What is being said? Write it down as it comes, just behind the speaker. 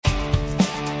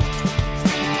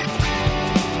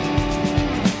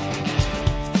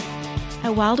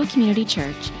At Wildwood Community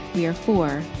Church, we are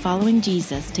for following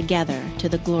Jesus together to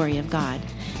the glory of God.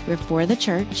 We're for the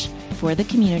church, for the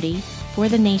community, for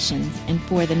the nations, and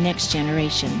for the next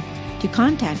generation. To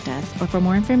contact us or for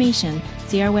more information,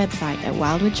 see our website at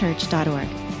wildwoodchurch.org.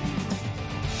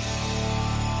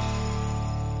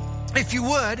 If you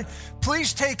would,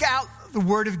 please take out the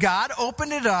Word of God,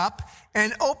 open it up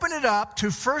to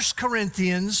 1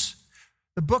 Corinthians,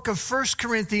 the book of 1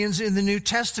 Corinthians in the New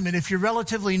Testament. If you're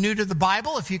relatively new to the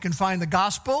Bible, if you can find the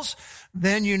Gospels,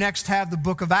 then you next have the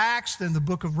book of Acts, then the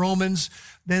book of Romans,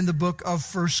 then the book of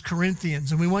 1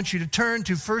 Corinthians. And we want you to turn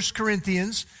to 1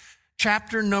 Corinthians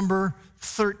chapter number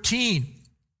 13.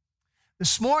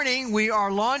 This morning, we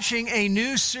are launching a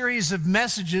new series of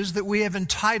messages that we have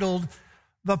entitled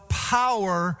The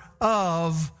Power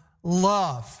of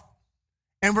Love.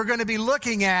 And we're going to be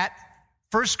looking at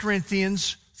 1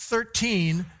 Corinthians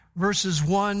 13, verses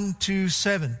 1 to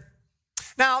 7.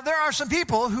 Now, there are some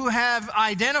people who have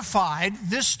identified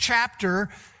this chapter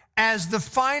as the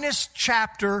finest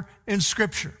chapter in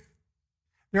Scripture.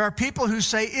 There are people who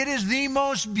say it is the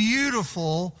most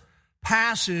beautiful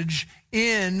passage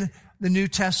in the New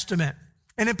Testament.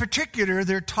 And in particular,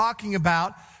 they're talking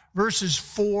about verses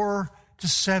 4 to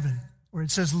 7, where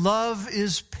it says, love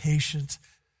is patient,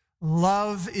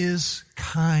 love is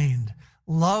kind,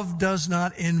 love does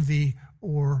not envy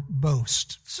or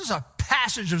boast. This is a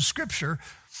passage of Scripture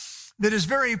that is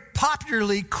very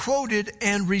popularly quoted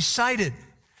and recited.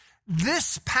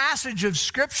 This passage of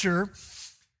Scripture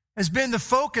has been the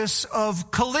focus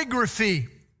of calligraphy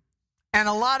and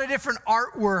a lot of different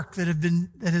artwork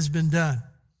that has been done.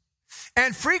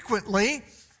 And frequently,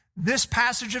 this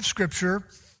passage of Scripture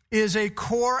is a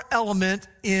core element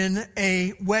in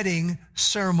a wedding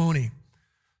ceremony.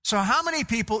 So how many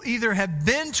people either have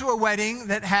been to a wedding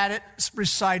that had it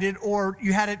recited or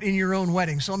you had it in your own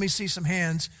wedding? So let me see some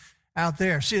hands out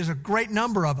there. See, there's a great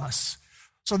number of us.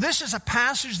 So this is a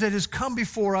passage that has come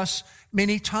before us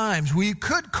many times. We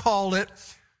could call it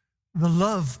the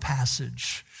love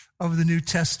passage of the New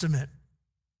Testament.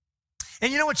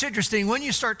 And you know what's interesting? When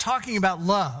you start talking about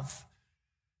love,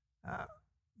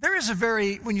 there is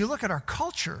when you look at our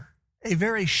culture, a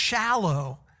very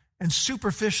shallow and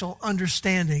superficial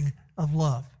understanding of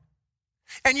love.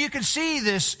 And you can see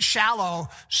this shallow,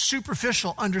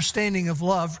 superficial understanding of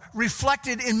love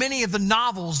reflected in many of the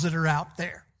novels that are out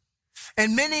there,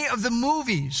 and many of the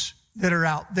movies that are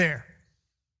out there,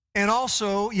 and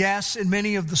also, yes, in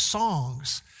many of the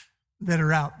songs that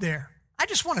are out there. I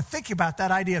just want to think about that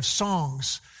idea of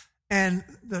songs and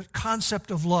the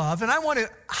concept of love, and I want to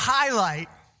highlight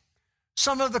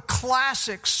some of the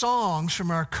classic songs from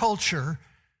our culture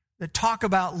that talk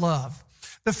about love.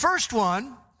 The first one,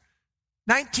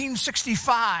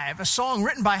 1965, a song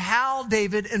written by Hal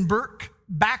David and Burt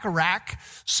Bacharach,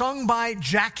 sung by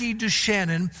Jackie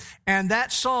DeShannon, and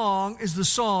that song is the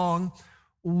song,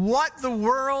 What the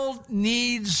World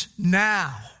Needs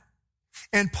Now.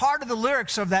 And part of the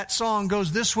lyrics of that song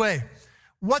goes this way: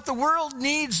 what the world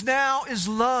needs now is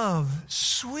love,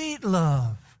 sweet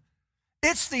love.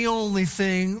 It's the only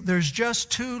thing there's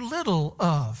just too little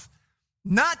of.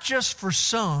 Not just for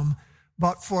some,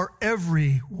 but for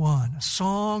everyone. A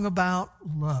song about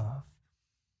love.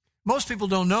 Most people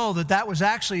don't know that that was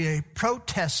actually a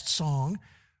protest song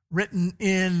written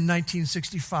in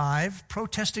 1965,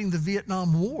 protesting the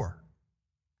Vietnam War.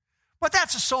 But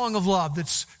that's a song of love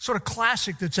that's sort of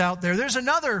classic that's out there. There's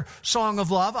another song of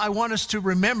love I want us to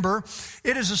remember.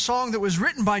 It is a song that was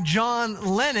written by John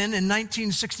Lennon in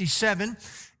 1967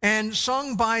 and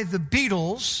sung by the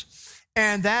Beatles.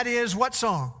 And that is what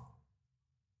song?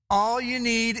 All You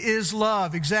Need Is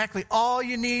Love. Exactly. All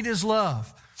you need is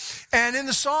love. And in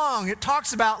the song, it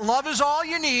talks about love is all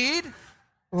you need.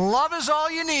 Love is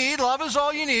all you need. Love is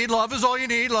all you need. Love is all you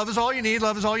need. Love is all you need.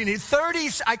 Love is all you need.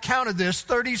 I counted this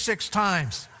 36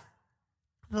 times.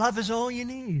 Love is all you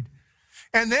need.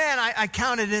 And then I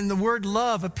counted in the word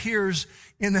love appears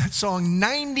in that song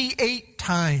 98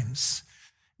 times.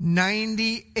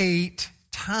 98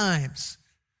 times.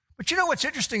 But you know what's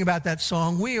interesting about that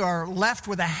song? We are left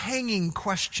with a hanging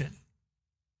question.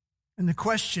 And the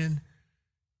question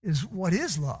is, what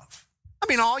is love? I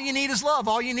mean, all you need is love.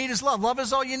 All you need is love. Love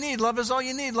is all you need. Love is all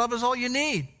you need. Love is all you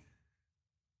need.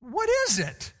 What is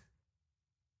it?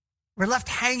 We're left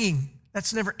hanging.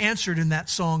 That's never answered in that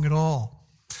song at all.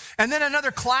 And then another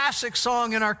classic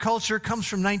song in our culture comes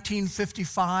from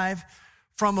 1955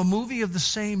 from a movie of the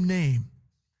same name.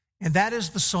 And that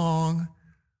is the song,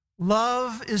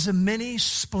 Love is a Many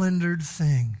Splendored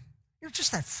Thing. You know,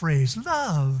 just that phrase,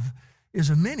 love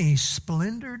is a many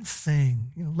splendored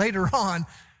thing. You know, later on,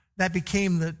 that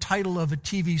became the title of a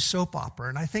TV soap opera.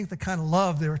 And I think the kind of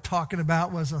love they were talking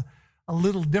about was a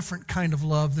little different kind of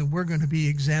love than we're going to be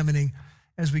examining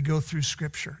as we go through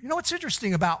Scripture. You know what's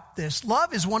interesting about this?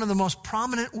 Love is one of the most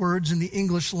prominent words in the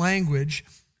English language.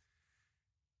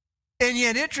 And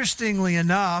yet, interestingly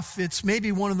enough, it's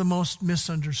maybe one of the most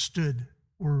misunderstood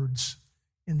words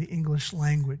in the English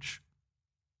language.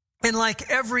 And like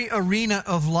every arena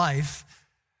of life,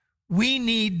 we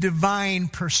need divine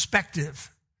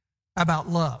perspective about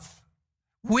love.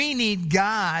 We need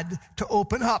God to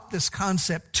open up this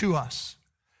concept to us.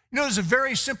 You know, there's a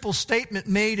very simple statement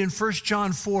made in 1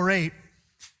 John 4:8,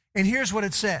 and here's what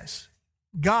it says.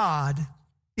 God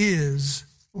is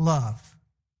love.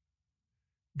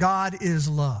 God is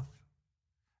love.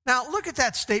 Now, look at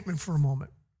that statement for a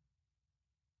moment.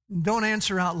 Don't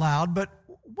answer out loud, but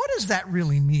what does that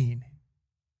really mean?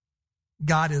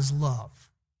 God is love.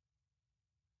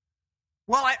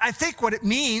 Well, I think what it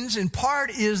means in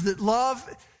part is that love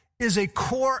is a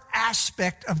core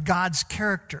aspect of God's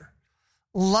character.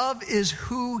 Love is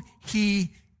who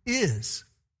He is.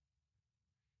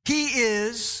 He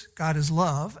is, God is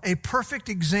love, a perfect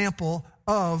example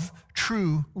of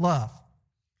true love.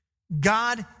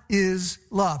 God is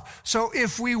love. So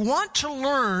if we want to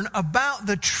learn about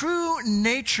the true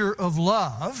nature of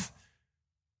love,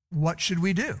 what should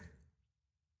we do?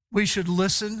 We should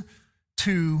listen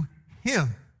to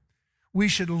Him. We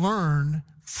should learn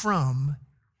from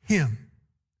Him.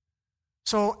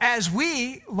 So as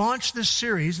we launch this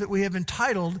series that we have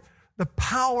entitled The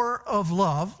Power of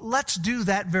Love, let's do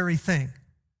that very thing.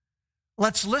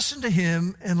 Let's listen to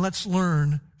Him and let's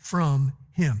learn from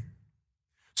Him.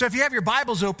 So if you have your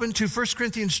Bibles open to 1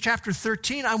 Corinthians chapter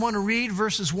 13, I want to read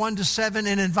verses 1 to 7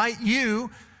 and invite you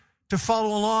to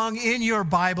follow along in your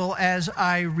Bible as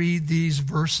I read these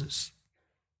verses.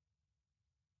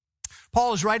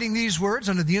 Paul is writing these words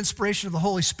under the inspiration of the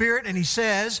Holy Spirit, and he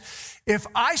says, "If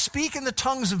I speak in the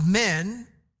tongues of men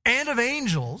and of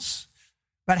angels,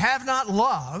 but have not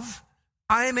love,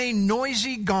 I am a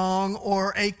noisy gong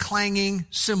or a clanging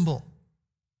cymbal.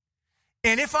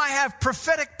 And if I have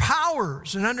prophetic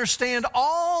powers and understand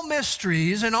all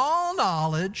mysteries and all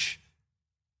knowledge,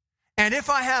 and if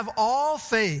I have all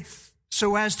faith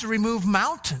so as to remove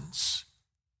mountains,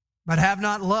 but have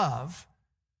not love,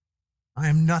 I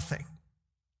am nothing.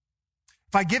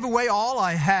 If I give away all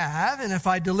I have, and if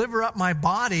I deliver up my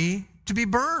body to be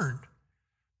burned,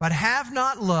 but have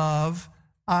not love,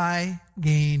 I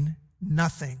gain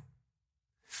nothing.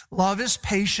 Love is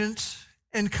patient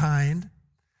and kind.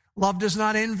 Love does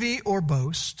not envy or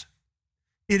boast.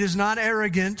 It is not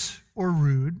arrogant or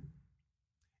rude.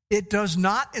 It does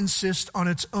not insist on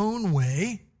its own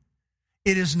way.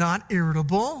 It is not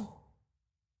irritable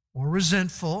or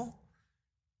resentful.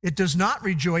 It does not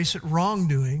rejoice at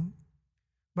wrongdoing,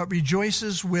 but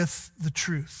rejoices with the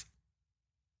truth.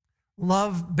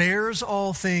 Love bears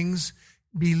all things,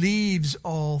 believes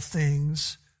all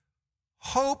things,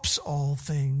 hopes all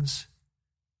things,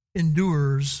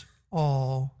 endures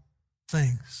all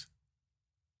things."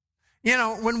 You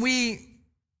know, when we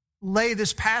lay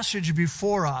this passage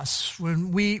before us,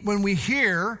 when we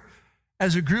hear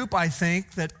as a group, I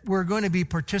think, that we're going to be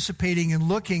participating and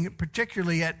looking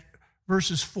particularly at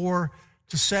verses 4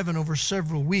 to 7 over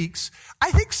several weeks,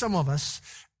 I think some of us,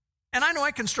 and I know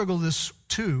I can struggle with this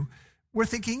too, we're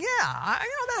thinking,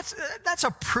 that's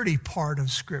a pretty part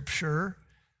of Scripture.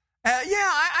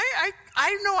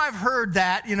 I know I've heard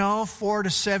that, 4 to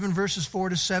 7, verses 4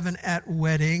 to 7 at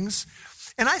weddings.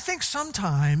 And I think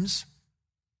sometimes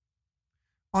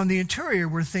on the interior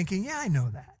we're thinking, I know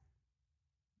that.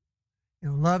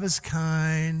 Love is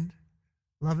kind,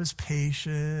 love is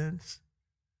patient,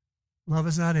 love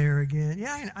is not arrogant.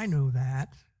 Yeah, I know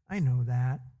that. I know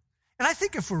that. And I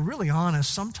think if we're really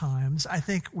honest, sometimes I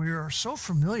think we are so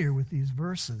familiar with these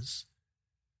verses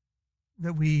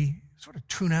that we sort of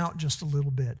tune out just a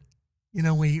little bit.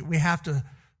 We have to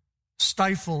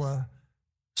stifle a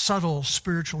subtle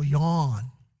spiritual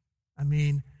yawn. I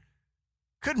mean,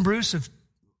 couldn't Bruce have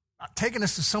taken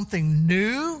us to something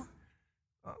new?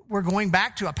 We're going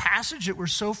back to a passage that we're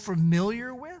so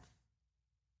familiar with.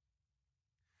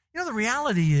 The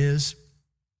reality is,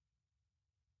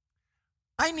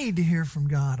 I need to hear from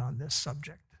God on this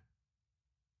subject.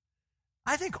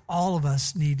 I think all of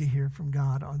us need to hear from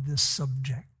God on this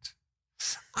subject.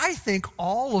 I think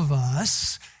all of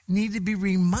us need to be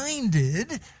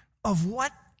reminded of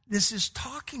what this is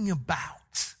talking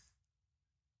about.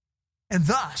 And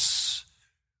thus,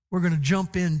 we're going to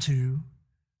jump into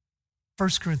 1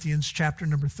 Corinthians chapter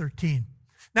number 13.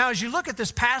 Now, as you look at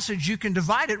this passage, you can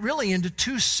divide it really into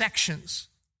two sections.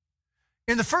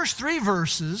 In the first 3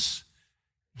 verses,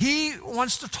 he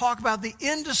wants to talk about the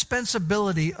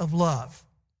indispensability of love.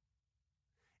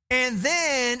 And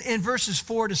then in verses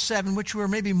 4 to 7, which we're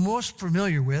maybe most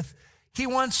familiar with, he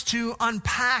wants to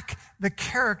unpack the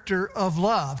character of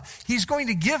love. He's going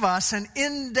to give us an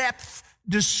in-depth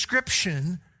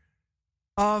description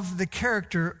of the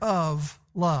character of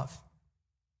love.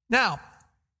 Now,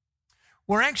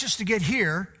 we're anxious to get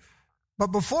here, but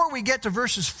before we get to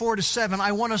verses 4 to 7,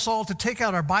 I want us all to take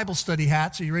out our Bible study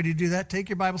hats. Are you ready to do that? Take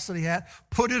your Bible study hat,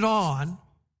 put it on,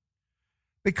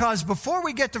 because before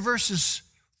we get to verses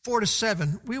 4 to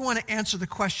 7, we want to answer the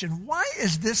question, why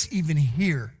is this even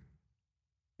here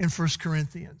in 1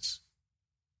 Corinthians?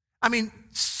 I mean,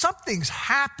 something's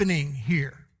happening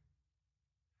here.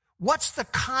 What's the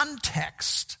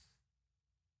context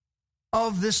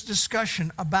of this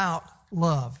discussion about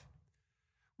love?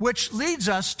 Which leads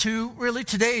us to really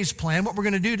today's plan, what we're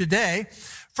going to do today.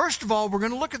 First of all, we're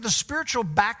going to look at the spiritual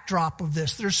backdrop of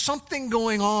this. There's something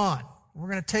going on. We're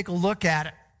going to take a look at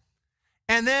it.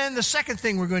 And then the second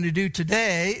thing we're going to do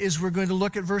today is we're going to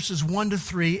look at verses 1 to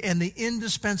 3 and the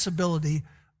indispensability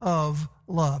of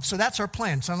love. So that's our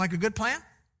plan. Sound like a good plan?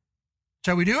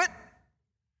 Shall we do it?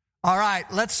 All right,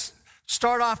 let's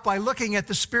start off by looking at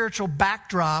the spiritual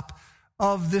backdrop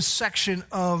of this section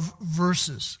of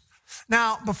verses.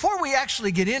 Now, before we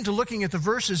actually get into looking at the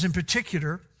verses in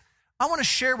particular, I want to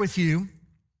share with you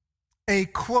a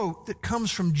quote that comes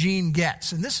from Gene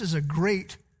Getz. And this is a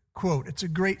great quote. It's a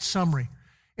great summary.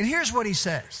 And here's what he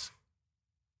says.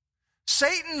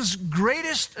 Satan's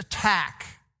greatest attack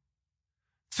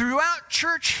throughout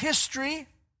church history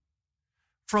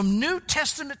from New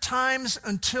Testament times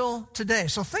until today.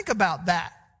 So think about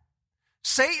that.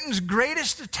 Satan's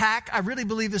greatest attack, I really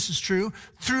believe this is true,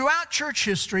 throughout church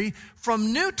history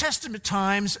from New Testament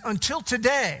times until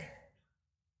today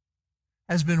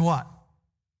has been what?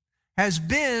 Has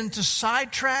been to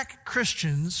sidetrack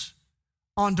Christians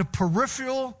onto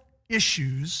peripheral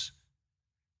issues,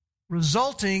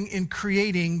 resulting in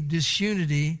creating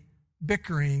disunity,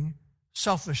 bickering,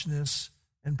 selfishness,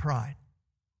 and pride.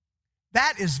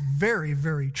 That is very,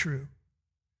 very true.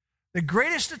 The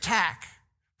greatest attack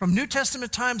from New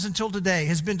Testament times until today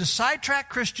has been to sidetrack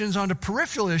Christians onto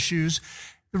peripheral issues,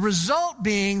 the result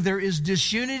being there is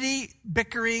disunity,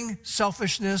 bickering,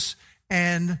 selfishness,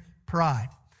 and pride.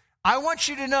 I want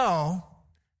you to know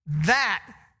that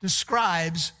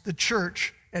describes the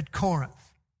church at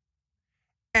Corinth.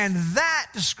 And that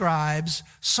describes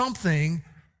something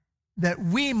that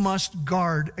we must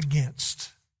guard against.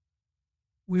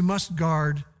 We must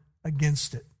guard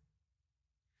against it.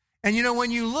 And you know, when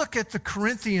you look at the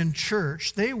Corinthian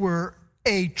church, they were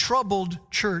a troubled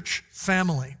church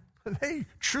family. They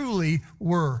truly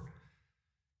were.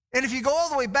 And if you go all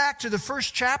the way back to the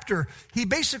first chapter, he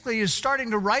basically is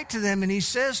starting to write to them, and he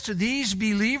says to these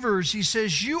believers, he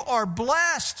says, you are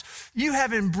blessed. You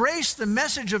have embraced the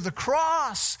message of the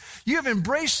cross. You have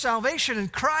embraced salvation in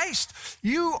Christ.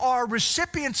 You are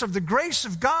recipients of the grace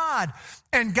of God,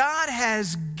 and God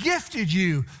has gifted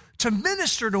you to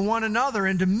minister to one another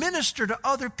and to minister to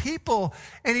other people.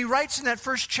 And he writes in that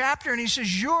first chapter, and he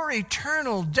says, your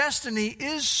eternal destiny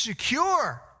is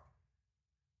secure.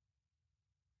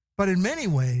 But in many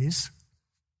ways,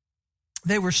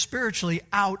 they were spiritually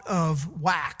out of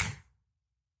whack.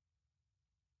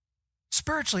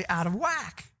 Spiritually out of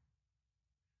whack.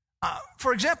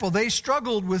 For example, they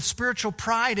struggled with spiritual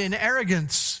pride and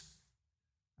arrogance,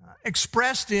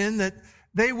 expressed in that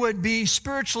they would be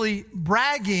spiritually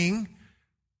bragging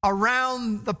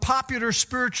around the popular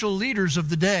spiritual leaders of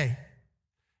the day.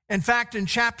 In fact, in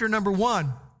chapter number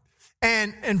 1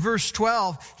 and in verse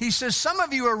 12, he says, some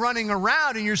of you are running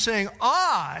around and you're saying,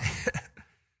 I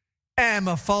am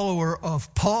a follower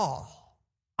of Paul.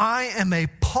 I am a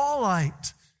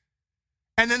Paulite.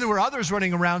 And then there were others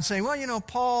running around saying, well, you know,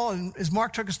 Paul, and as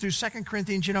Mark took us through 2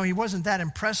 Corinthians, you know, he wasn't that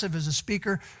impressive as a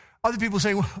speaker. Other people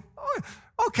saying, well,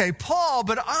 okay, Paul,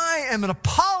 but I am an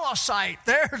Apollosite.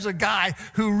 There's a guy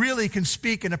who really can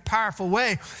speak in a powerful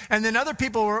way. And then other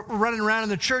people were running around in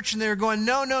the church and they were going,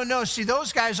 no. See,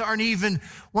 those guys aren't even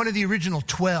one of the original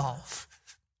 12.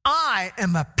 I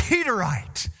am a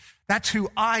Peterite. That's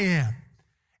who I am.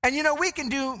 And you know, we can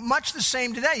do much the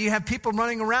same today. You have people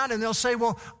running around and they'll say,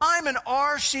 well, I'm an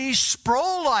R.C.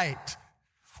 Sproulite,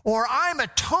 or I'm a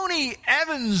Tony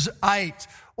Evansite,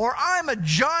 or I'm a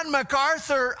John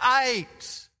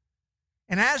MacArthurite.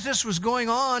 And as this was going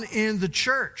on in the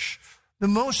church, the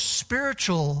most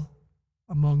spiritual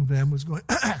among them was going,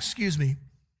 excuse me,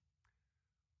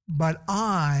 but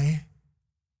I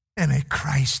am a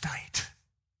Christite.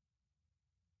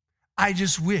 I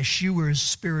just wish you were as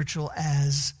spiritual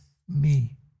as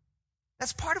me.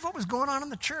 That's part of what was going on in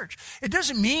the church. It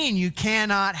doesn't mean you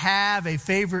cannot have a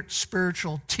favorite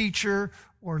spiritual teacher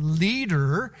or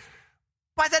leader,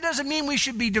 but that doesn't mean we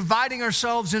should be dividing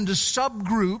ourselves into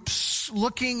subgroups,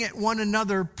 looking at one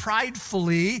another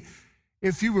pridefully.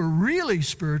 If you were really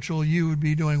spiritual, you would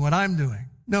be doing what I'm doing.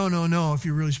 No. If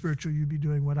you're really spiritual, you'd be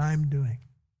doing what I'm doing.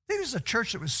 It was a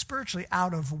church that was spiritually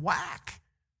out of whack.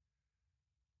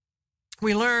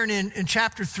 We learn in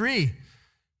chapter 3,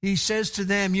 he says to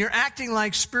them, you're acting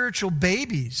like spiritual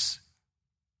babies.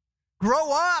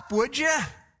 Grow up, would you?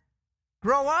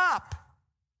 Grow up.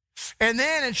 And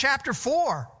then in chapter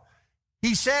 4,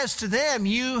 he says to them,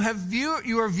 you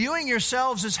are viewing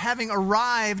yourselves as having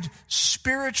arrived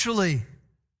spiritually.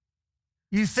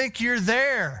 You think you're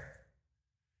there.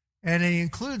 And he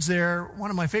includes there one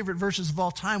of my favorite verses of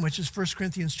all time, which is 1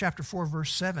 Corinthians chapter 4,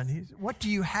 verse 7. What do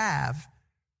you have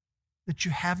that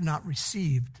you have not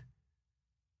received?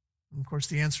 And of course,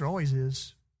 the answer always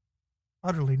is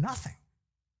utterly nothing.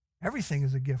 Everything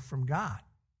is a gift from God.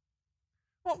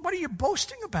 Well, what are you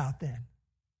boasting about then?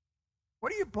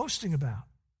 What are you boasting about?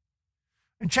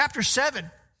 In chapter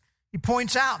 7, he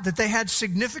points out that they had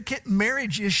significant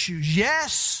marriage issues.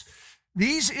 Yes,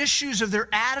 these issues of their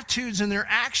attitudes and their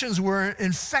actions were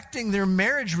infecting their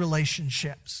marriage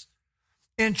relationships.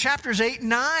 In chapters 8 and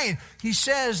 9, he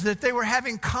says that they were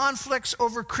having conflicts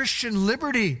over Christian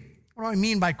liberty. What do I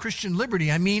mean by Christian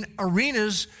liberty? I mean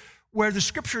arenas where the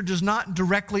Scripture does not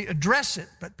directly address it,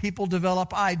 but people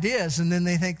develop ideas, and then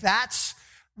they think that's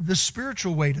the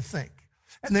spiritual way to think.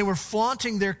 And they were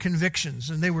flaunting their convictions,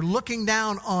 and they were looking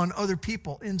down on other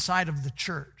people inside of the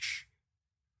church.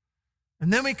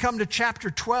 And then we come to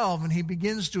chapter 12, and he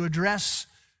begins to address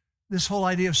this whole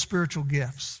idea of spiritual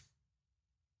gifts.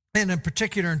 And in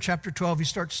particular, in chapter 12, he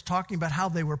starts talking about how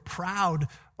they were proud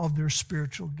of their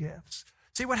spiritual gifts.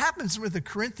 See, what happens with the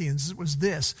Corinthians was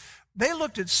this. They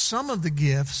looked at some of the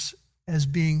gifts as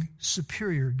being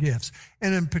superior gifts.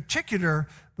 And in particular,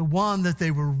 the one that they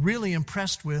were really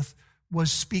impressed with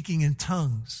was speaking in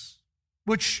tongues,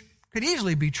 which could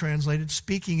easily be translated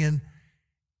speaking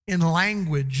in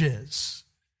languages,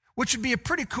 which would be a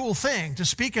pretty cool thing, to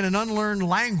speak in an unlearned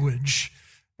language.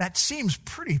 That seems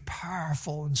pretty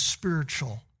powerful and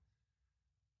spiritual.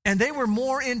 And they were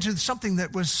more into something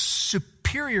that was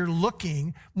superior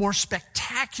looking, more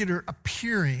spectacular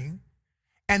appearing.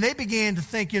 And they began to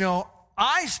think,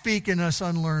 I speak in this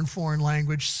unlearned foreign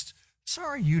language.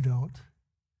 Sorry, you don't.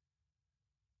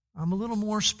 I'm a little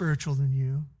more spiritual than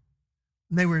you.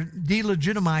 And they were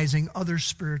delegitimizing other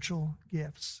spiritual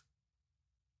gifts.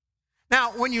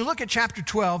 Now, when you look at chapter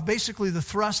 12, basically the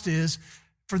thrust is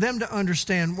for them to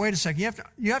understand, wait a second,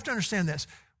 you have to understand this.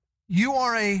 You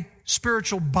are a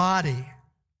spiritual body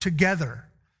together.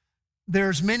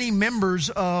 There's many members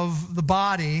of the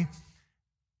body,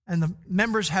 and the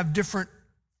members have different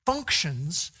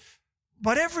functions,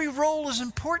 but every role is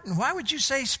important. Why would you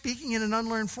say speaking in an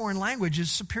unlearned foreign language is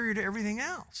superior to everything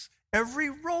else? Every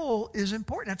role is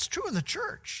important. That's true in the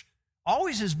church.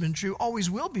 Always has been true, always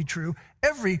will be true.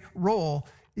 Every role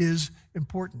is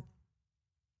important.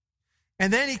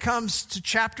 And then he comes to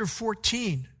chapter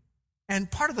 14. And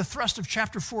part of the thrust of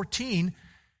chapter 14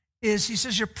 is he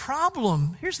says, your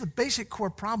problem, here's the basic core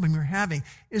problem you're having,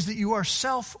 is that you are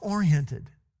self-oriented.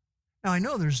 Now, I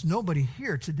know there's nobody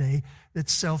here today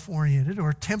that's self-oriented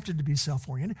or tempted to be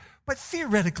self-oriented, but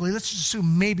theoretically, let's just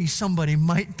assume maybe somebody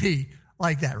might be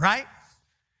like that, right?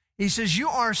 He says, you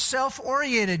are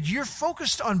self-oriented. You're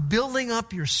focused on building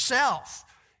up yourself.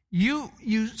 You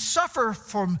suffer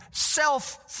from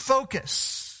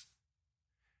self-focus.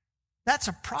 That's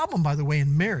a problem, by the way,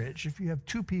 in marriage, if you have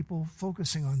two people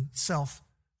focusing on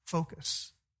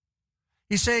self-focus.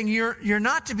 He's saying you're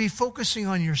not to be focusing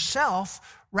on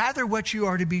yourself. Rather, what you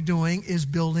are to be doing is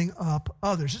building up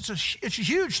others. It's a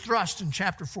huge thrust in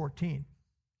chapter 14.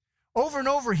 Over and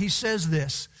over, he says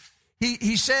this.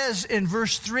 He says in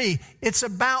verse 3, it's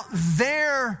about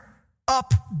their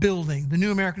upbuilding. The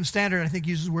New American Standard, I think,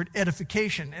 uses the word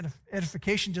edification.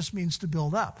 Edification just means to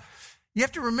build up. You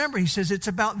have to remember, he says, it's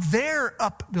about their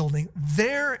upbuilding,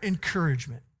 their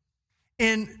encouragement.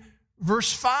 In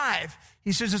verse 5,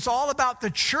 he says it's all about the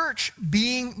church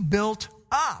being built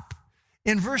up.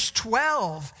 In verse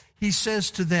 12, he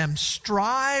says to them,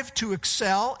 strive to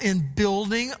excel in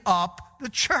building up the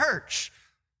church.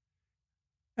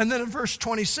 And then in verse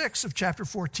 26 of chapter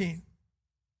 14,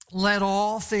 let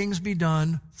all things be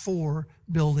done for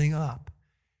building up.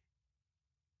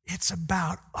 It's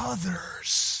about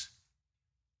others,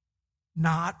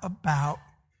 not about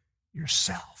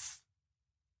yourself.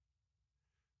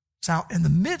 So in the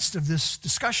midst of this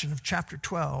discussion of chapter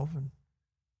 12 and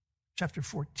chapter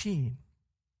 14,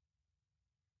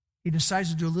 he decides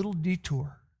to do a little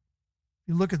detour.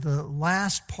 You look at the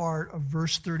last part of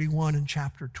verse 31 in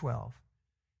chapter 12.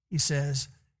 He says,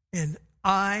 and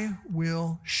I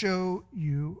will show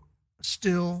you a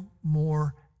still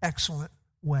more excellent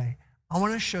way. I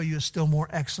want to show you a still more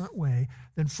excellent way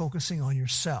than focusing on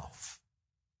yourself.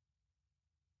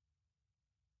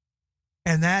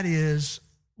 And that is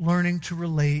learning to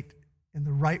relate in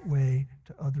the right way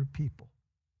to other people.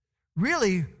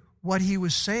 Really, what he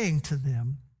was saying to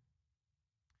them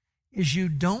is you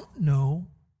don't know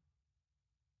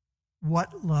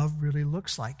what love really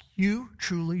looks like. You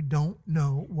truly don't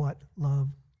know what love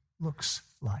looks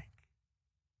like.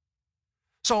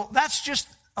 So that's just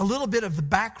a little bit of the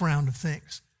background of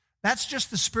things. That's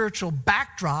just the spiritual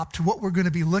backdrop to what we're going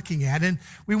to be looking at. And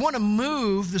we want to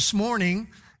move this morning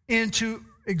into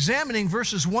examining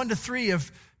verses 1 to 3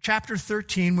 of chapter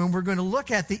 13, when we're going to look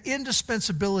at the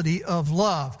indispensability of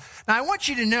love. Now, I want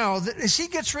you to know that as he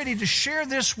gets ready to share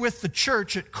this with the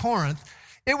church at Corinth,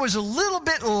 it was a little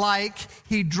bit like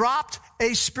he dropped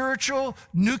a spiritual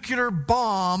nuclear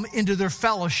bomb into their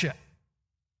fellowship.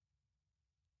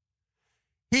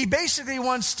 He basically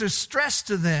wants to stress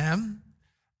to them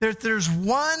that there's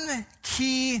one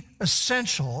key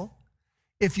essential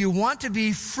if you want to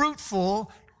be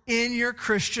fruitful in your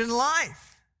Christian life.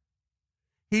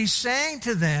 He's saying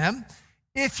to them,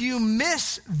 if you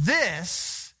miss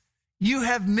this, you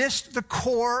have missed the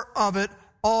core of it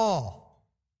all.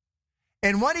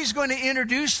 And what he's going to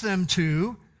introduce them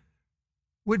to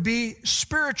would be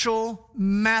spiritual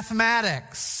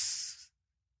mathematics.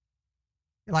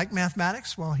 You like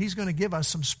mathematics? Well, he's going to give us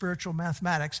some spiritual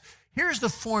mathematics. Here's the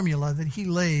formula that he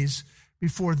lays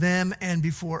before them and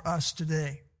before us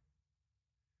today.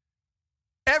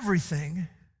 Everything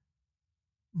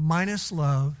minus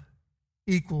love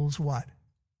equals what?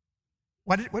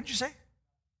 What did you say?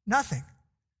 Nothing.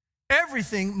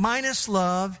 Everything minus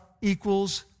love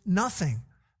equals nothing.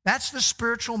 That's the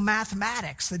spiritual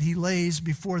mathematics that he lays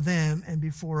before them and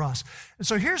before us. And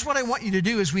so here's what I want you to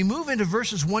do as we move into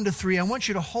verses 1 to 3. I want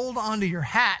you to hold on to your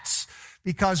hats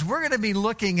because we're going to be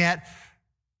looking at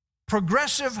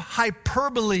progressive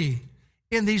hyperbole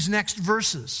in these next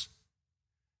verses.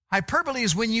 Hyperbole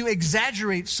is when you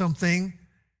exaggerate something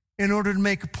in order to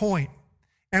make a point.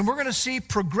 And we're going to see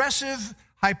progressive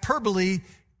hyperbole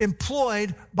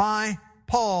employed by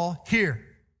Paul here.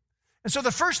 And so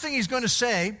the first thing he's going to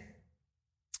say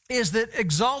is that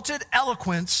exalted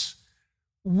eloquence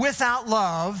without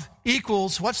love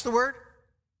equals, what's the word?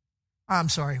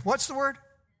 What's the word?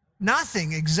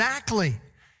 Nothing, exactly.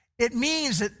 It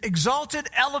means that exalted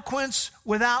eloquence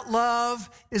without love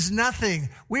is nothing.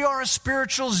 We are a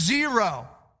spiritual zero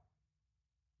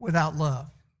without love.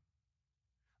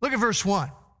 Look at verse 1.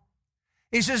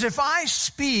 He says, if I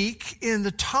speak in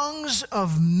the tongues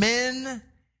of men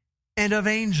and of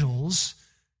angels,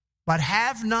 but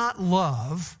have not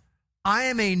love, I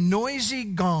am a noisy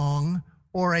gong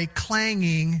or a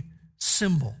clanging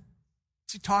cymbal.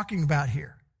 What's he talking about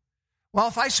here? Well,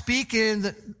 if I speak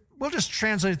we'll just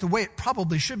translate it the way it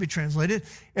probably should be translated.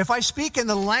 If I speak in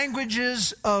the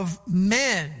languages of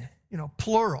men,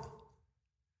 plural,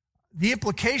 the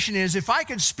implication is if I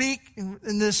could speak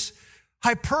in this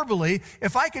hyperbole,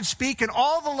 if I could speak in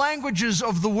all the languages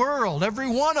of the world, every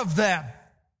one of them,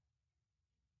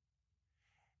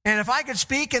 and if I could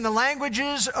speak in the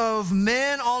languages of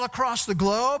men all across the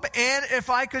globe, and if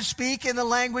I could speak in the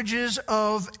languages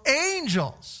of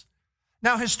angels.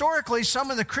 Now, historically,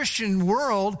 some in the Christian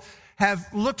world have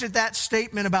looked at that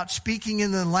statement about speaking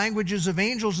in the languages of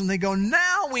angels, and they go,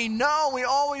 now we know, we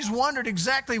always wondered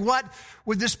exactly what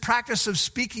would this practice of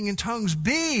speaking in tongues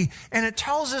be. And it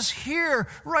tells us here,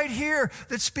 right here,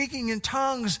 that speaking in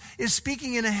tongues is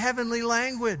speaking in a heavenly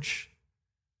language.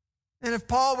 And if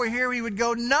Paul were here, he would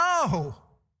go, no,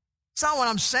 it's not what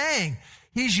I'm saying.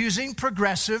 He's using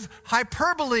progressive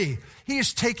hyperbole. He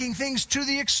is taking things to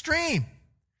the extreme.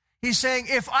 He's saying,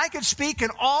 if I could speak in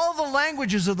all the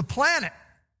languages of the planet,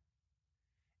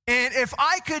 and if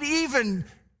I could even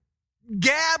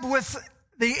gab with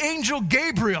the angel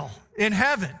Gabriel in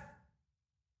heaven,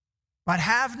 but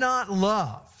have not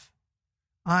love,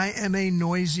 I am a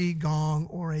noisy gong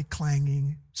or a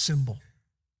clanging cymbal.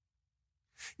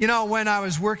 When I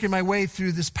was working my way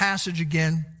through this passage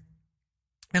again,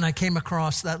 and I came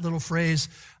across that little phrase,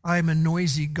 I'm a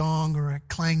noisy gong or a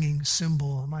clanging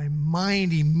cymbal, my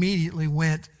mind immediately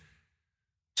went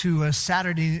to a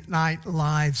Saturday Night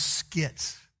Live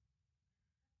skit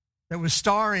that was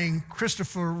starring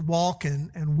Christopher Walken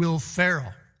and Will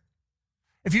Ferrell.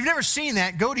 If you've never seen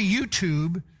that, go to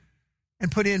YouTube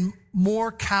and put in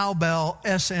more cowbell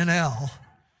SNL,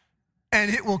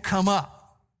 and it will come up.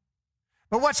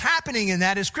 But what's happening in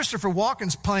that is Christopher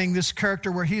Walken's playing this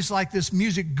character where he's like this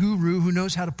music guru who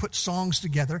knows how to put songs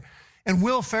together. And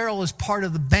Will Ferrell is part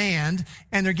of the band,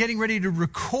 and they're getting ready to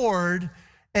record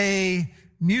a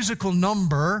musical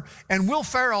number. And Will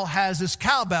Ferrell has this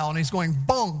cowbell, and he's going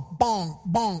bonk, bonk,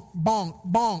 bonk,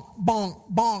 bonk, bonk,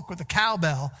 bonk, bonk with the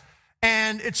cowbell.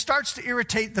 And it starts to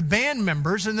irritate the band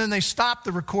members, and then they stop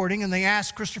the recording, and they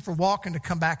ask Christopher Walken to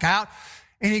come back out.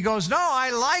 And he goes, no, I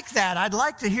like that. I'd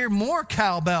like to hear more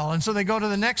cowbell. And so they go to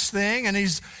the next thing, and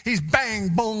he's bang,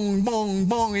 boom, boom,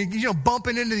 boom,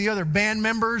 bumping into the other band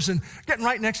members and getting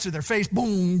right next to their face,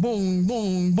 boom, boom,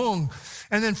 boom, boom.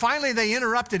 And then finally they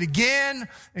interrupt it again,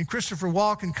 and Christopher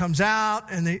Walken comes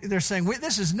out, and they're saying, wait,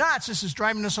 this is nuts. This is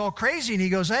driving us all crazy. And he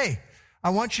goes, hey, I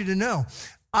want you to know,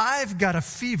 I've got a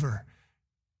fever,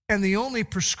 and the only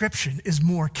prescription is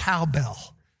more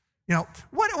cowbell.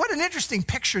 What an interesting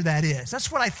picture that is.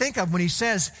 That's what I think of when he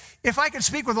says, if I can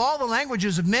speak with all the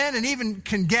languages of men and even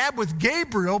can gab with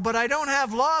Gabriel, but I don't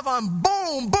have love, I'm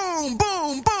boom, boom,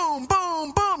 boom, boom,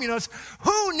 boom, boom. It's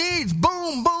who needs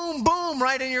boom, boom, boom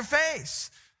right in your face?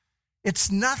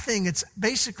 It's nothing. It's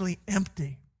basically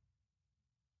empty.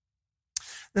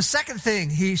 The second thing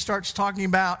he starts talking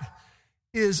about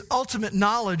is ultimate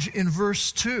knowledge in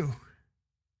verse 2.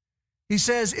 He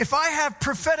says, if I have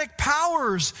prophetic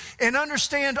powers and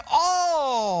understand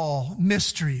all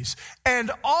mysteries and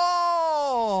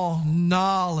all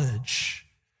knowledge.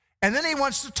 And then he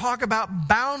wants to talk about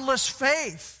boundless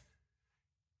faith.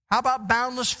 How about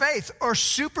boundless faith or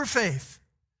super faith?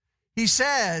 He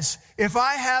says, if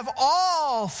I have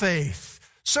all faith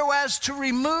so as to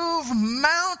remove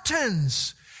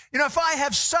mountains. If I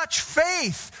have such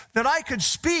faith that I could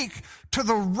speak to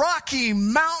the Rocky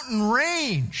Mountain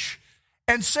Range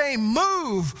and say,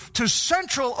 move to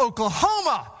central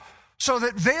Oklahoma, so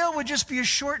that Vail would just be a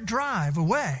short drive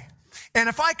away. And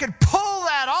if I could pull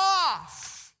that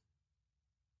off,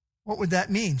 what would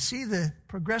that mean? See the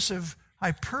progressive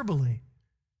hyperbole.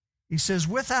 He says,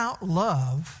 without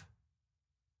love,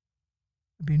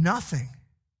 it'd be nothing.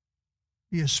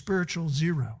 Be a spiritual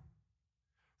zero.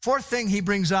 Fourth thing he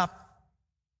brings up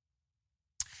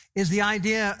is the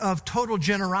idea of total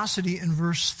generosity in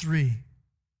verse 3.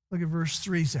 Look at verse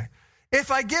 3 there.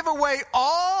 If I give away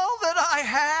all that I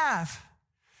have,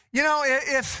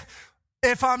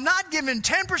 if I'm not giving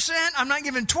 10%, I'm not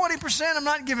giving 20%, I'm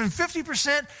not giving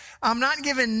 50%, I'm not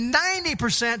giving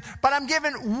 90%, but I'm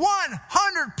giving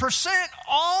 100%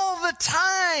 all the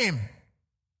time.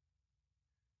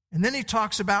 And then he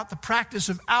talks about the practice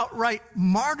of outright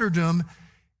martyrdom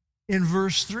in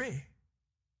verse 3.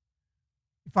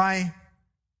 If I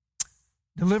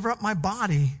deliver up my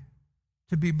body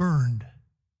to be burned.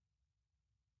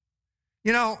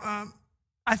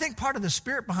 I think part of the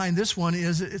spirit behind this one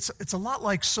is it's a lot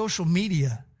like social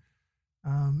media.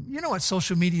 You know what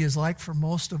social media is like for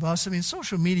most of us.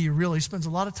 Social media really spends a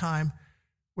lot of time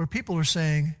where people are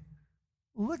saying,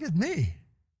 look at me.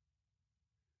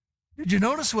 Did you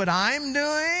notice what I'm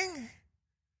doing?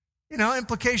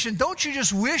 Implication, don't you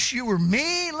just wish you were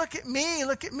me? Look at me,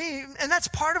 look at me. And that's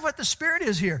part of what the spirit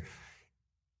is here.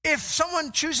 If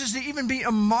someone chooses to even be a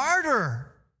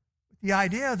martyr, the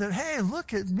idea that, hey,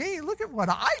 look at me, look at what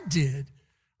I did.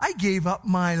 I gave up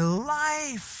my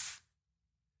life.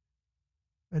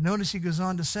 But notice he goes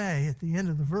on to say at the end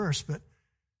of the verse, but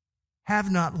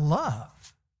have not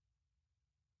love,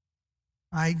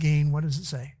 I gain, what does it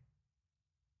say?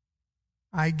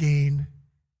 I gain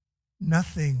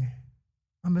nothing.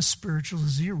 I'm a spiritual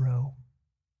zero.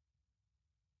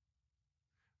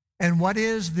 And what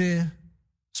is the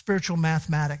spiritual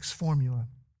mathematics formula?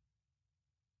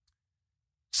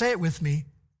 Say it with me.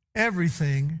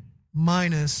 Everything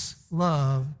minus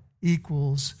love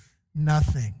equals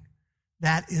nothing.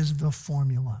 That is the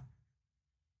formula.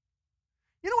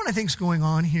 You know what I think is going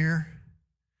on here?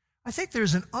 I think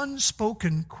there's an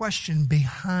unspoken question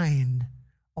behind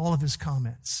all of his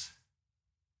comments.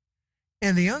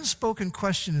 And the unspoken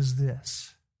question is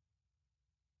this: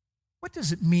 what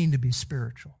does it mean to be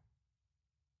spiritual?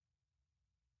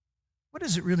 What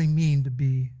does it really mean to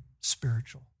be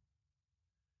spiritual?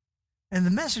 And the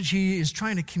message he is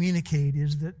trying to communicate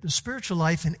is that the spiritual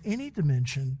life in any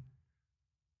dimension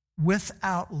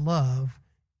without love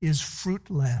is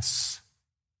fruitless.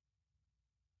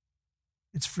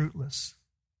 It's fruitless.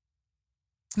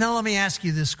 Now let me ask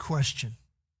you this question.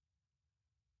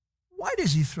 Why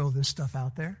does he throw this stuff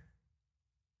out there?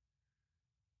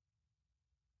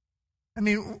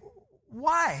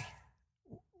 Why?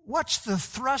 What's the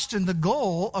thrust and the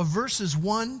goal of verses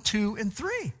 1, 2, and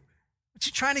 3? What's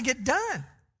he trying to get done?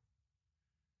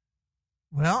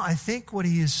 Well, I think what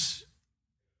he is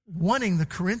wanting the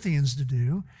Corinthians to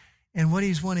do and what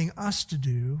he's wanting us to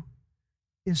do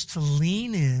is to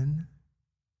lean in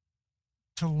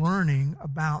to learning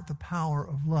about the power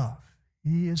of love.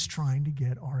 He is trying to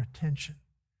get our attention.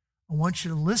 I want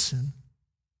you to listen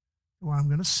to what I'm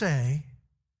going to say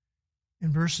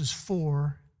in verses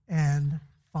 4 and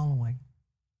following.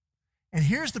 And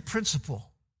here's the principle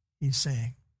he's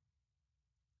saying.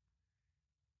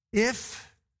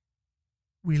 If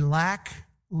we lack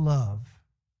love,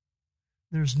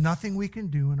 there's nothing we can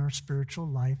do in our spiritual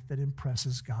life that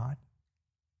impresses God.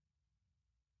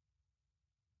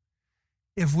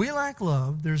 If we lack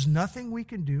love, there's nothing we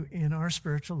can do in our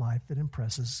spiritual life that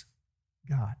impresses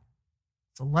God.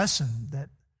 It's a lesson that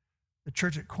the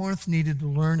church at Corinth needed to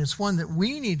learn. It's one that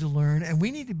we need to learn and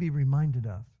we need to be reminded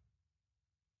of.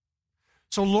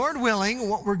 So Lord willing,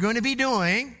 what we're going to be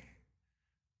doing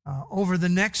over the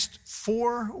next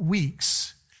 4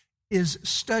 weeks is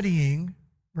studying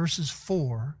verses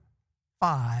 4,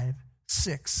 5,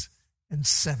 6, and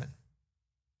 7.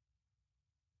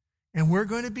 And we're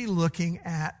going to be looking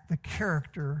at the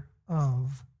character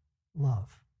of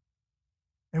love.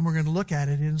 And we're going to look at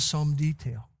it in some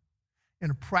detail,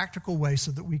 in a practical way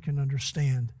so that we can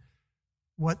understand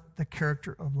what the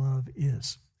character of love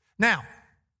is. Now,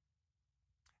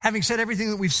 having said everything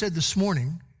that we've said this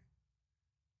morning,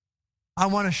 I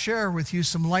want to share with you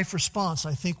some life response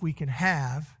I think we can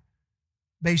have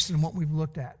based on what we've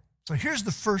looked at. So here's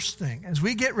the first thing. As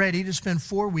we get ready to spend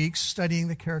 4 weeks studying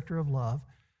the character of love,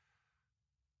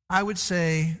 I would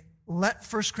say, let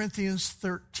 1 Corinthians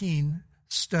 13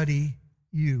 study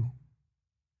you,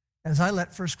 as I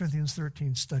let 1 Corinthians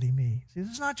 13 study me. See,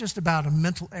 this is not just about a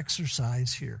mental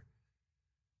exercise here.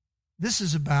 This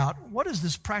is about, what does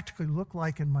this practically look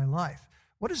like in my life?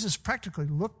 What does this practically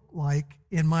look like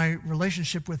in my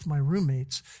relationship with my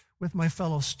roommates, with my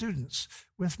fellow students,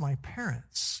 with my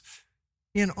parents,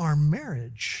 in our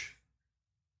marriage,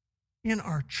 in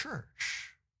our church?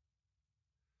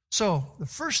 So the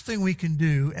first thing we can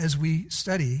do as we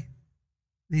study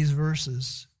these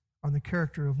verses on the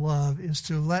character of love is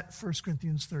to let 1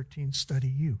 Corinthians 13 study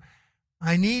you.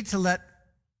 I need to let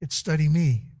it study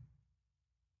me.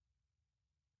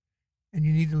 And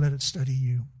you need to let it study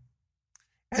you.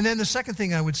 And then the second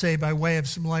thing I would say by way of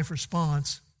some life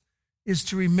response is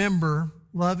to remember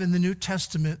love in the New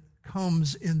Testament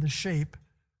comes in the shape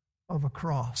of a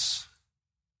cross.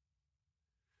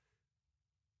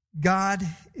 God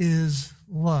is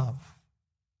love.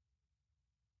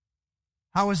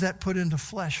 How is that put into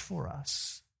flesh for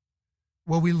us?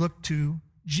 Well, we look to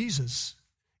Jesus.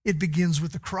 It begins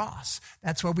with the cross.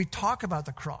 That's why we talk about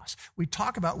the cross. We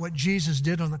talk about what Jesus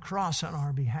did on the cross on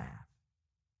our behalf.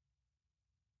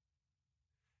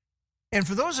 And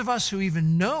for those of us who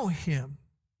even know him,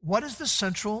 what is the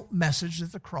central message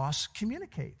that the cross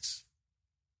communicates?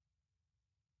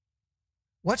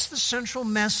 What's the central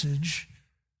message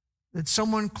that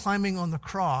someone climbing on the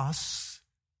cross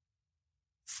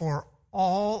for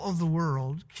all of the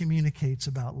world communicates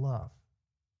about love?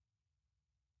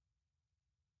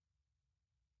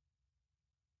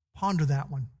 Ponder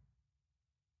that one.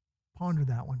 Ponder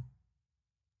that one.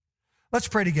 Let's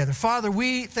pray together. Father,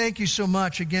 we thank you so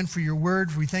much again for your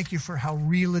word. We thank you for how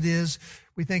real it is.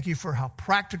 We thank you for how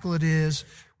practical it is.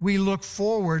 We look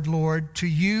forward, Lord, to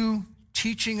you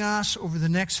teaching us over the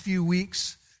next few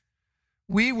weeks.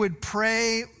 We would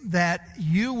pray that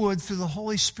you would, through the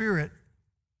Holy Spirit,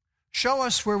 show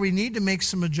us where we need to make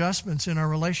some adjustments in our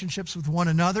relationships with one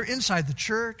another, inside the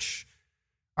church,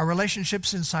 our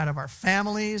relationships inside of our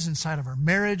families, inside of our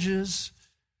marriages.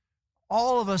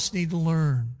 All of us need to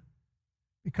learn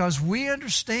because we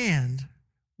understand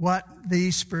what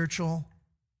the spiritual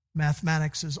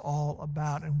mathematics is all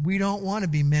about, and we don't want to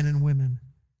be men and women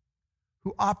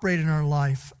who operate in our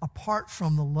life apart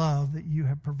from the love that you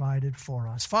have provided for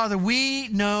us. Father, we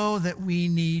know that we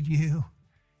need you.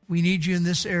 We need you in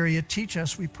this area. Teach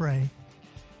us, we pray.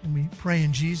 And we pray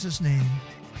in Jesus' name.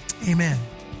 Amen.